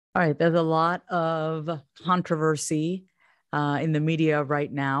All right, there's a lot of controversy in the media right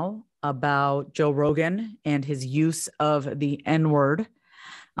now about Joe Rogan and his use of the N word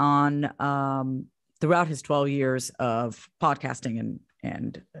on throughout his 12 years of podcasting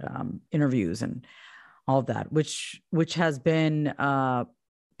and interviews and all of that, which has been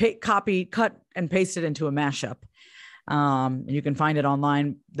copied, cut, and pasted into a mashup. You can find it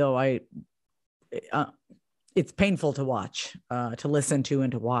online, though uh, it's painful to watch, to listen to,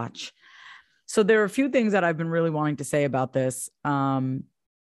 and to watch. So there are a few things that I've been really wanting to say about this. And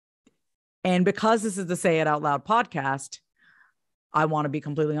because this is the Say It Out Loud podcast, I want to be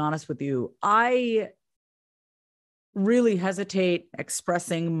completely honest with you. I really hesitate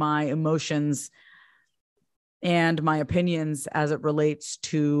expressing my emotions and my opinions as it relates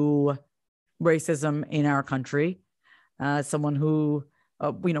to racism in our country. Someone who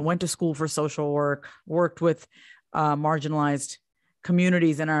went to school for social work, worked with marginalized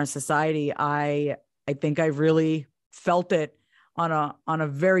communities in our society. I think I really felt it on a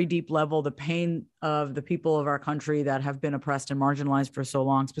very deep level, the pain of the people of our country that have been oppressed and marginalized for so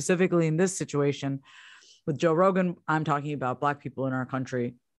long. Specifically in this situation with Joe Rogan, I'm talking about Black people in our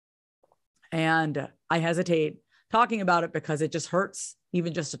country. And I hesitate talking about it because it just hurts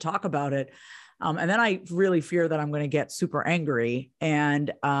even just to talk about it. And then I really fear that I'm going to get super angry.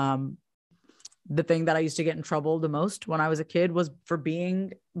 And the thing that I used to get in trouble the most when I was a kid was for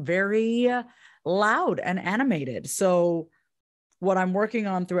being very loud and animated. So what I'm working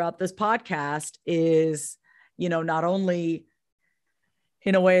on throughout this podcast is, not only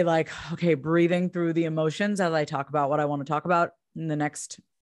in a way like, okay, breathing through the emotions as I talk about what I want to talk about in the next,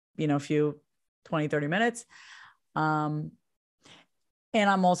 few 20, 30 minutes. And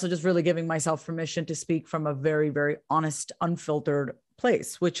I'm also just really giving myself permission to speak from a very, very honest, unfiltered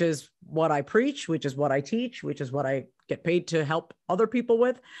place, which is what I preach, which is what I teach, which is what I get paid to help other people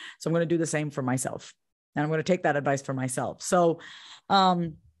with. So I'm going to do the same for myself. And I'm going to take that advice for myself. So I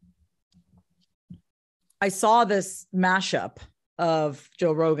saw this mashup of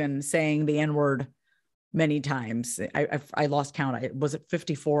Joe Rogan saying the N-word many times. I lost count. Was it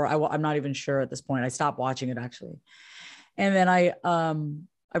 54? I'm not even sure at this point. I stopped watching it actually. And then I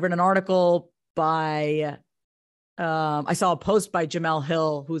read an article by, I saw a post by Jamel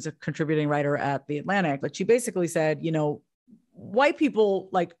Hill, who's a contributing writer at The Atlantic, but she basically said, white people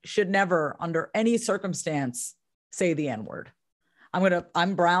should never under any circumstance say the N-word.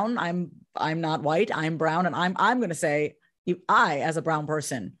 I'm brown. I'm not white. I'm brown. And I'm going to say I, as a brown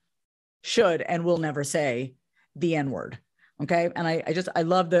person, should and will never say the N-word. Okay. And I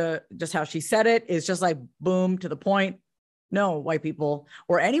love just how she said it. It's just like, boom, to the point. No, white people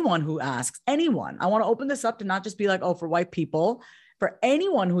or anyone who asks, anyone. I want to open this up to not just be like, oh, for white people, for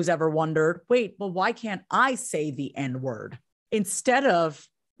anyone who's ever wondered, wait, well, why can't I say the N-word? Instead of,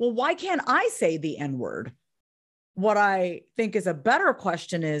 well, why can't I say the N-word? What I think is a better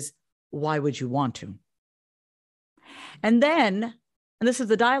question is, why would you want to? And this is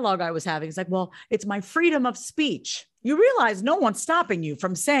the dialogue I was having. It's like, well, it's my freedom of speech. You realize no one's stopping you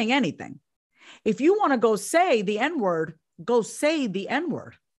from saying anything. If you want to go say the N-word, go say the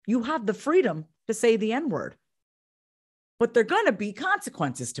N-word. You have the freedom to say the N-word. But there are going to be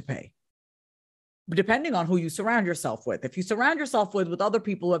consequences to pay, depending on who you surround yourself with. If you surround yourself with other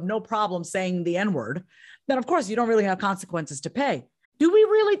people who have no problem saying the N-word, then of course you don't really have consequences to pay. Do we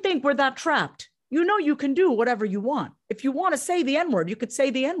really think we're that trapped? You can do whatever you want. If you want to say the N-word, you could say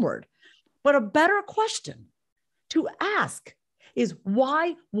the N-word. But a better question to ask is,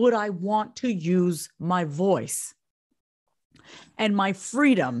 why would I want to use my voice and my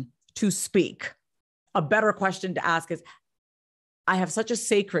freedom to speak? A better question to ask is, I have such a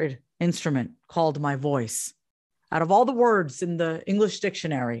sacred instrument called my voice. Out of all the words in the English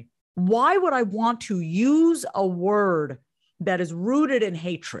dictionary, why would I want to use a word that is rooted in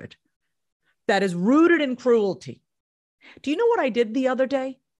hatred, that is rooted in cruelty? Do you know what I did the other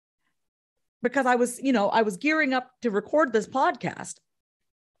day? Because I was gearing up to record this podcast.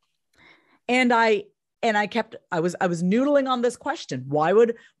 And I was noodling on this question.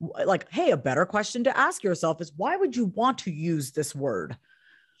 A better question to ask yourself is, why would you want to use this word?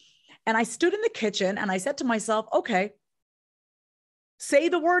 And I stood in the kitchen and I said to myself, okay, say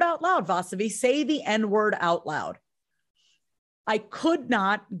the word out loud, Vasavi, say the N-word out loud. I could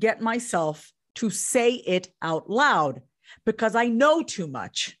not get myself to say it out loud because I know too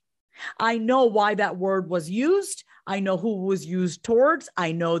much. I know why that word was used. I know who it was used towards.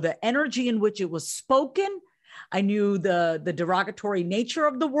 I know the energy in which it was spoken. I knew the derogatory nature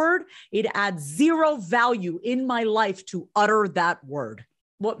of the word. It adds zero value in my life to utter that word.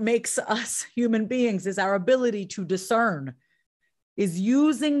 What makes us human beings is our ability to discern Is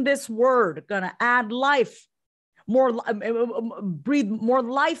using this word going to add life, breathe more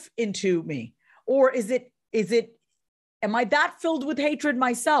life into me? Or is it, am I that filled with hatred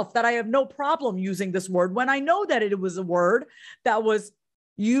myself that I have no problem using this word when I know that it was a word that was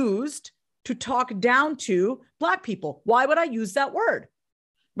used to talk down to Black people? Why would I use that word?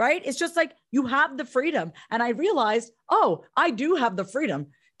 Right? It's just like, you have the freedom. And I realized, oh, I do have the freedom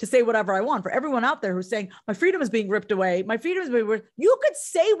to say whatever I want. For everyone out there who's saying, my freedom is being ripped away, my freedom is being ripped, you could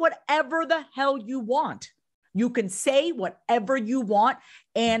say whatever the hell you want. You can say whatever you want,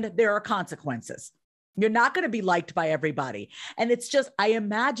 and there are consequences. You're not going to be liked by everybody. And it's just, I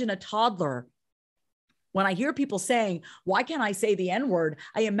imagine a toddler, when I hear people saying, why can't I say the N-word?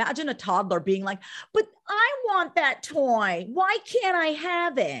 I imagine a toddler being like, but I want that toy. Why can't I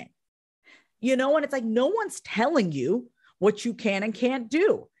have it? You know, and it's like, no one's telling you what you can and can't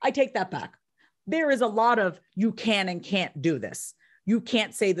do. I take that back. There is a lot of you can and can't do this. You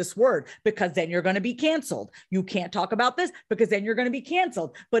can't say this word because then you're going to be canceled. You can't talk about this because then you're going to be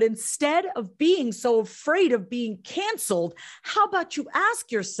canceled. But instead of being so afraid of being canceled, how about you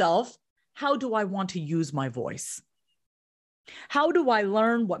ask yourself, how do I want to use my voice? How do I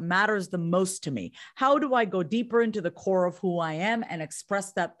learn what matters the most to me? How do I go deeper into the core of who I am and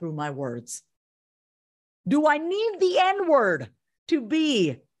express that through my words? Do I need the N-word to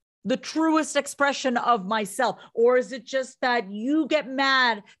be the truest expression of myself? Or is it just that you get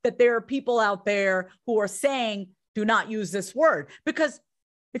mad that there are people out there who are saying, do not use this word? Because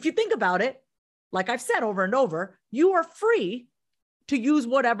if you think about it, like I've said over and over, you are free to use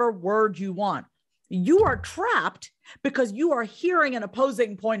whatever word you want. You are trapped because you are hearing an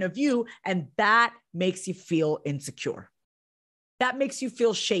opposing point of view, and that makes you feel insecure. That makes you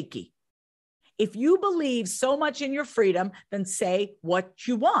feel shaky. If you believe so much in your freedom, then say what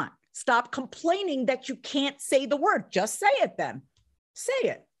you want. Stop complaining that you can't say the word. Just say it then. Say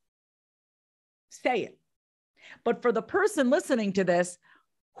it. Say it. But for the person listening to this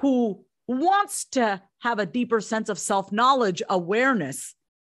who wants to have a deeper sense of self-knowledge, awareness,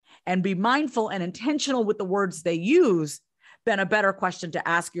 and be mindful and intentional with the words they use, then a better question to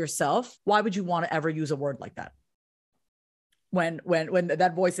ask yourself, why would you want to ever use a word like that? When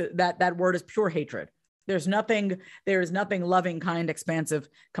that voice, that word is pure hatred. There is nothing loving, kind, expansive,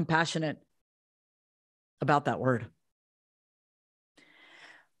 compassionate about that word.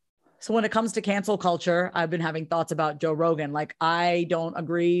 So when it comes to cancel culture, I've been having thoughts about Joe Rogan. Like, I don't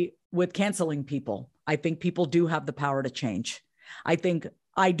agree with canceling people. I think people do have the power to change.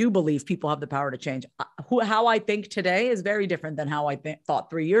 I do believe people have the power to change. How I think today is very different than how I thought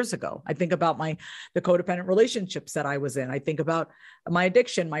 3 years ago. I think about the codependent relationships that I was in. I think about my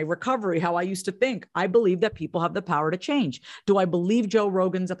addiction, my recovery, how I used to think. I believe that people have the power to change. Do I believe Joe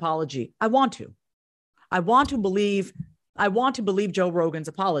Rogan's apology? I want to. I want to believe Joe Rogan's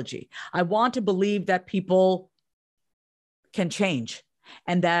apology. I want to believe that people can change,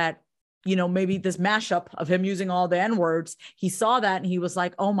 and that, you know, maybe this mashup of him using all the N-words, he saw that and he was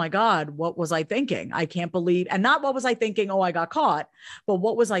like, oh my God, what was I thinking? I can't believe, and not what was I thinking? Oh, I got caught, but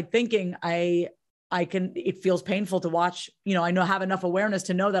what was I thinking? It feels painful to watch, you know, I have enough awareness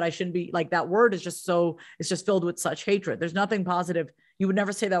to know that I shouldn't be like, that word is just it's just filled with such hatred. There's nothing positive. You would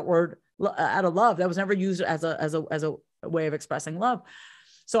never say that word out of love. That was never used as a way of expressing love.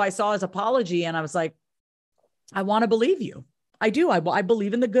 So I saw his apology and I was like, I want to believe you. I do. I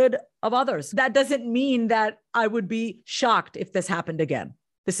believe in the good of others. That doesn't mean that I would be shocked if this happened again.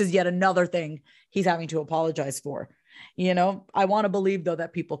 This is yet another thing he's having to apologize for. You know, I want to believe, though,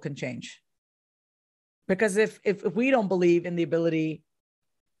 that people can change. Because if we don't believe in the ability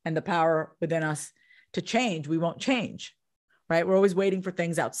and the power within us to change, we won't change, right? We're always waiting for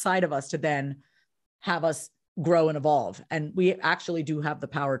things outside of us to then have us grow and evolve. And we actually do have the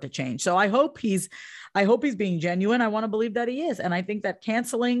power to change. So I hope he's being genuine. I want to believe that he is. And I think that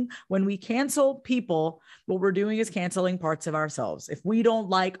when we cancel people, what we're doing is canceling parts of ourselves. If we don't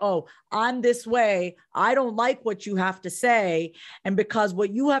like, oh, I'm this way, I don't like what you have to say, and because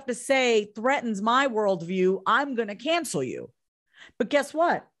what you have to say threatens my worldview, I'm going to cancel you. But guess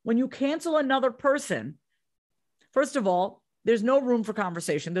what? When you cancel another person, first of all, there's no room for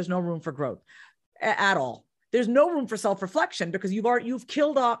conversation. There's no room for growth at all. There's no room for self-reflection because you've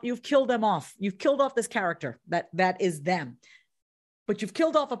killed them off. You've killed off this character that is them. But you've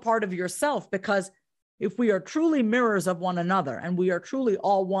killed off a part of yourself, because if we are truly mirrors of one another and we are truly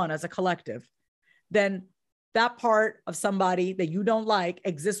all one as a collective, then that part of somebody that you don't like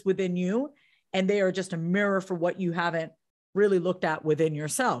exists within you, and they are just a mirror for what you haven't really looked at within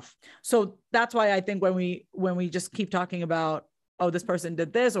yourself. So that's why I think when we just keep talking about, oh, this person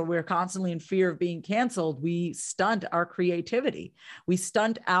did this, or we're constantly in fear of being canceled, we stunt our creativity. We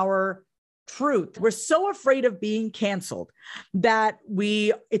stunt our truth. We're so afraid of being canceled that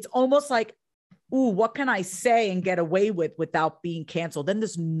it's almost like, ooh, what can I say and get away with without being canceled? Then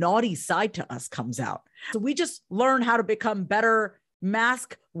this naughty side to us comes out. So we just learn how to become better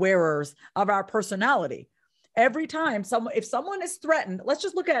mask wearers of our personality. Every time if someone is threatened, let's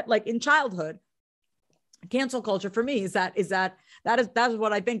just look at like in childhood, cancel culture for me that's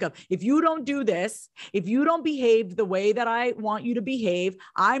what I think of. If you don't do this, if you don't behave the way that I want you to behave,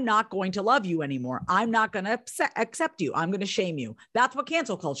 I'm not going to love you anymore. I'm not going to accept you. I'm going to shame you. That's what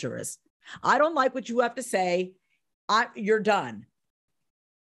cancel culture is. I don't like what you have to say. You're done.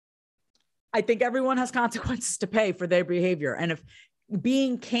 I think everyone has consequences to pay for their behavior. And if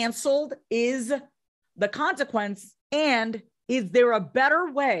being canceled is the consequence, and is there a better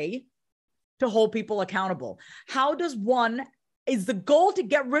way to hold people accountable? Is the goal to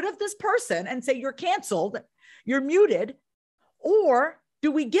get rid of this person and say you're canceled, you're muted? Or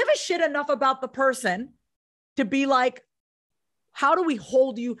do we give a shit enough about the person to be like, how do we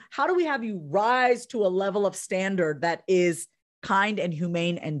hold you? How do we have you rise to a level of standard that is kind and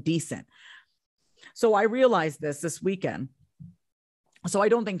humane and decent? So I realized this weekend. So I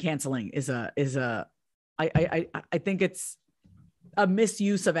don't think canceling I think it's a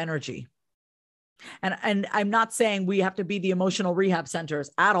misuse of energy. And I'm not saying we have to be the emotional rehab centers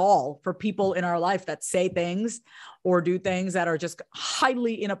at all for people in our life that say things or do things that are just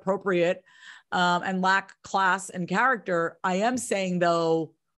highly inappropriate and lack class and character. I am saying,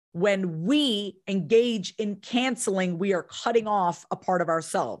 though, when we engage in canceling, we are cutting off a part of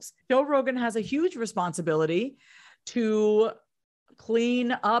ourselves. Joe Rogan has a huge responsibility to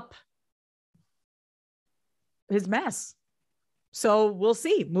clean up his mess. So we'll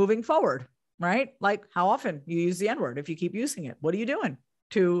see moving forward, right? Like how often you use the N-word. If you keep using it, what are you doing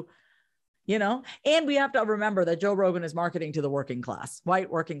and we have to remember that Joe Rogan is marketing to the working class, white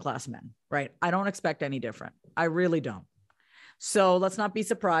working class men, right? I don't expect any different. I really don't. So let's not be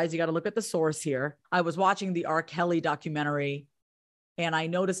surprised. You got to look at the source here. I was watching the R. Kelly documentary and I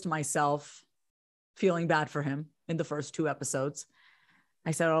noticed myself feeling bad for him in the first 2 episodes.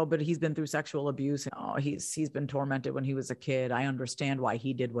 I said, oh, but he's been through sexual abuse. Oh, he's been tormented when he was a kid. I understand why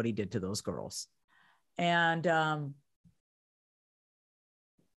he did what he did to those girls. And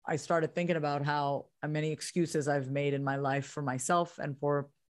I started thinking about how many excuses I've made in my life for myself and for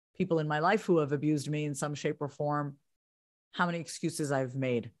people in my life who have abused me in some shape or form. How many excuses I've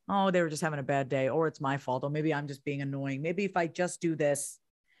made. Oh, they were just having a bad day, or it's my fault. Or maybe I'm just being annoying. Maybe if I just do this,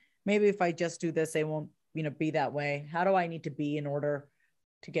 they won't, be that way. How do I need to be in order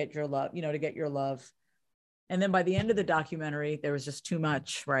to get your love, to get your love? And then by the end of the documentary, there was just too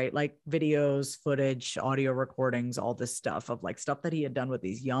much, right? Like videos, footage, audio recordings, all this stuff of like stuff that he had done with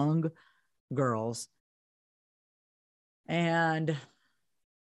these young girls. And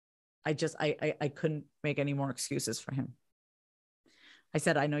I couldn't make any more excuses for him. I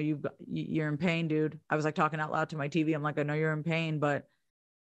said, I know you're in pain, dude. I was like talking out loud to my TV. I'm like, I know you're in pain, but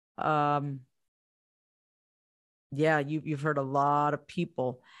yeah, you've hurt a lot of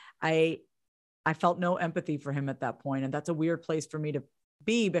people. I felt no empathy for him at that point. And that's a weird place for me to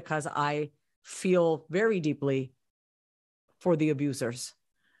be because I feel very deeply for the abusers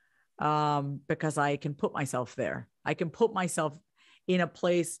because I can put myself there. I can put myself in a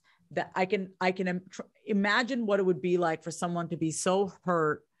place that I can imagine what it would be like for someone to be so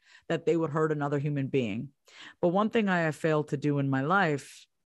hurt that they would hurt another human being. But one thing I have failed to do in my life,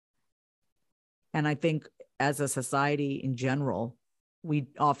 and I think as a society in general, we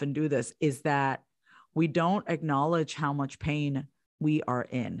often do this, is that we don't acknowledge how much pain we are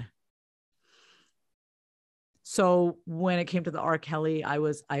in. So when it came to the R. Kelly,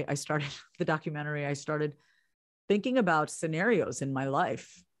 I started the documentary. I started thinking about scenarios in my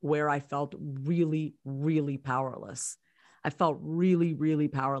life where I felt really, really powerless. I felt really, really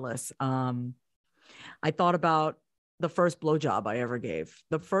powerless. I thought about the first blowjob I ever gave.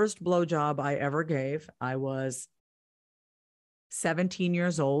 The first blowjob I ever gave, I was 17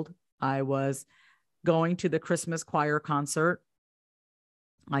 years old. I was going to the Christmas choir concert.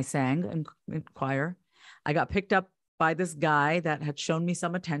 I sang in choir. I got picked up by this guy that had shown me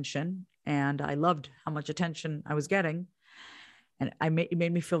some attention, and I loved how much attention I was getting. And it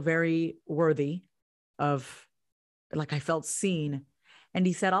made me feel very worthy of, like I felt seen. And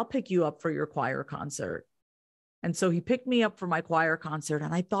he said, I'll pick you up for your choir concert. And so he picked me up for my choir concert.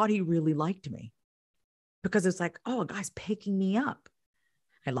 And I thought he really liked me because it's like, oh, a guy's picking me up.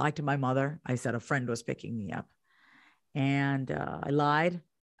 I lied to my mother. I said a friend was picking me up. And I lied.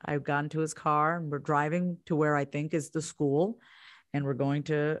 I got into his car and we're driving to where I think is the school. and we're going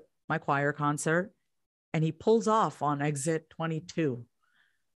to my choir concert. And he pulls off on exit 22.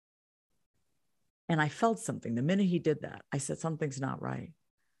 And I felt something. The minute he did that, I said, something's not right.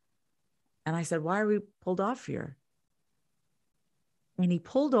 And I said, why are we pulled off here? And he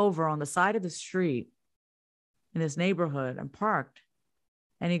pulled over on the side of the street in his neighborhood and parked.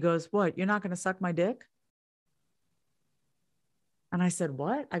 And he goes, what, you're not going to suck my dick? And I said,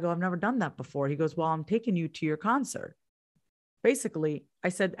 what? I go, I've never done that before. He goes, well, I'm taking you to your concert. Basically, I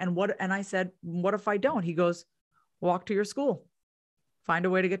said, and what? And I said, what if I don't? He goes, walk to your school, find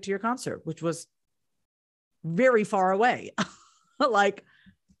a way to get to your concert, which was very far away. Like,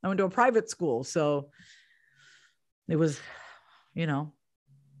 I went to a private school. So it was, you know.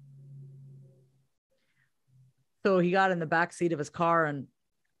 So he got in the back seat of his car, and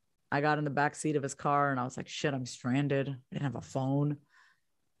I got in the back seat of his car, and I was like, shit, I'm stranded. I didn't have a phone.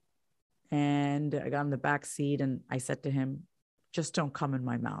 And I got in the back seat, and I said to him, just don't come in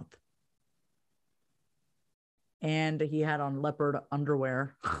my mouth. And he had on leopard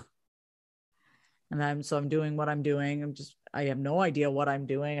underwear. And I'm doing what I'm doing. I have no idea what I'm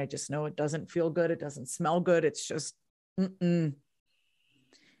doing. I just know it doesn't feel good. It doesn't smell good. It's just, And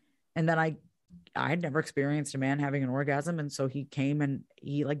then I had never experienced a man having an orgasm. And so he came, and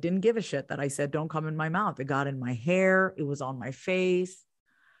he like didn't give a shit that I said, don't come in my mouth. It got in my hair. It was on my face.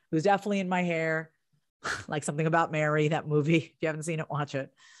 It was definitely in my hair. Like Something About Mary, that movie. If you haven't seen it, watch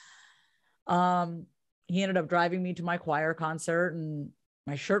it. He ended up driving me to my choir concert, and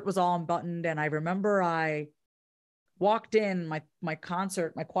my shirt was all unbuttoned. And I remember I walked in, my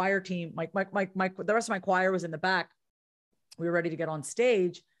concert, my choir team, the rest of my choir was in the back. We were ready to get on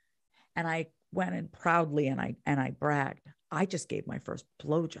stage. And I went in proudly, and I bragged, I just gave my first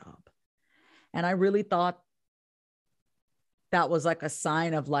blowjob. And I really thought that was like a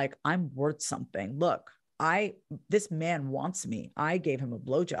sign of like, I'm worth something. Look, this man wants me. I gave him a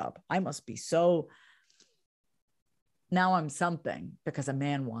blowjob. I must be so, now I'm something because a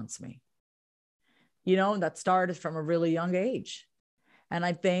man wants me. You know, that started from a really young age. And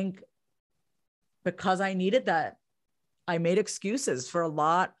I think because I needed that, I made excuses for a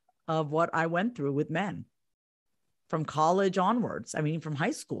lot of what I went through with men from college onwards. I mean, from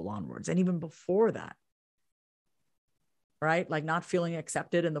high school onwards, and even before that. Right? Like not feeling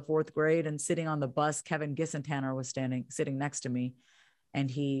accepted in the 4th grade, and sitting on the bus. Kevin Gissentanner was sitting next to me, and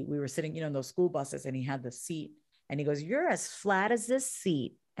we were sitting, in those school buses, and he had the seat, and he goes, you're as flat as this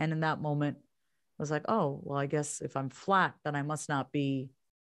seat. And in that moment, I was like, oh, well, I guess if I'm flat, then I must not be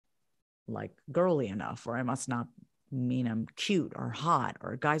like girly enough, or I must not mean I'm cute or hot,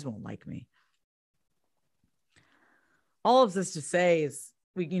 or guys won't like me. All of this to say is,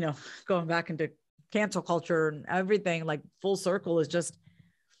 going back into cancel culture and everything, like full circle, is just,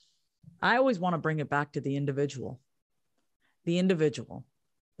 I always want to bring it back to the individual,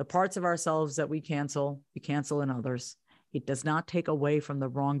 the parts of ourselves that we cancel in others. It does not take away from the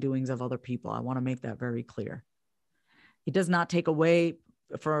wrongdoings of other people. I want to make that very clear. It does not take away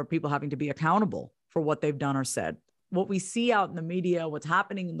for people having to be accountable for what they've done or said. What we see out in the media, what's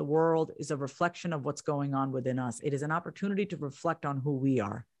happening in the world, is a reflection of what's going on within us. It is an opportunity to reflect on who we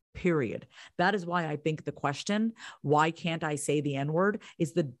are. Period. That is why I think the question, why can't I say the N-word,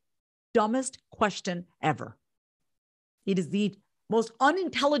 is the dumbest question ever. It is the most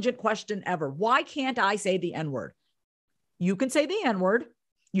unintelligent question ever. Why can't I say the N-word? You can say the N-word.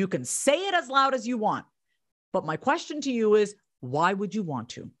 You can say it as loud as you want. But my question to you is, why would you want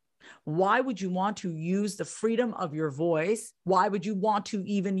to? Why would you want to use the freedom of your voice? Why would you want to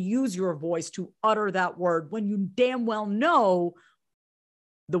even use your voice to utter that word when you damn well know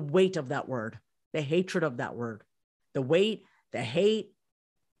the weight of that word, the hatred of that word, the weight, the hate,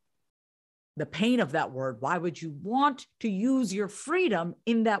 the pain of that word? Why would you want to use your freedom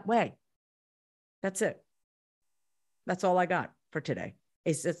in that way? That's it. That's all I got for today.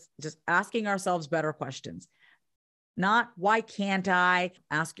 It's just asking ourselves better questions. Not why can't I?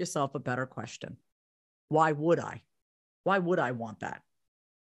 Ask yourself a better question. Why would I? Why would I want that?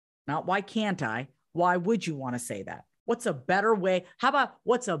 Not why can't I? Why would you want to say that? What's a better way? How about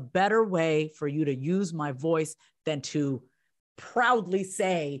what's a better way for you to use my voice than to proudly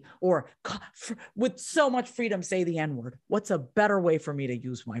say, or with so much freedom, say the N-word? What's a better way for me to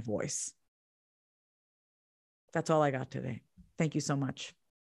use my voice? That's all I got today. Thank you so much.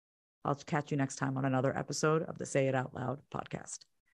 I'll catch you next time on another episode of the Say It Out Loud podcast.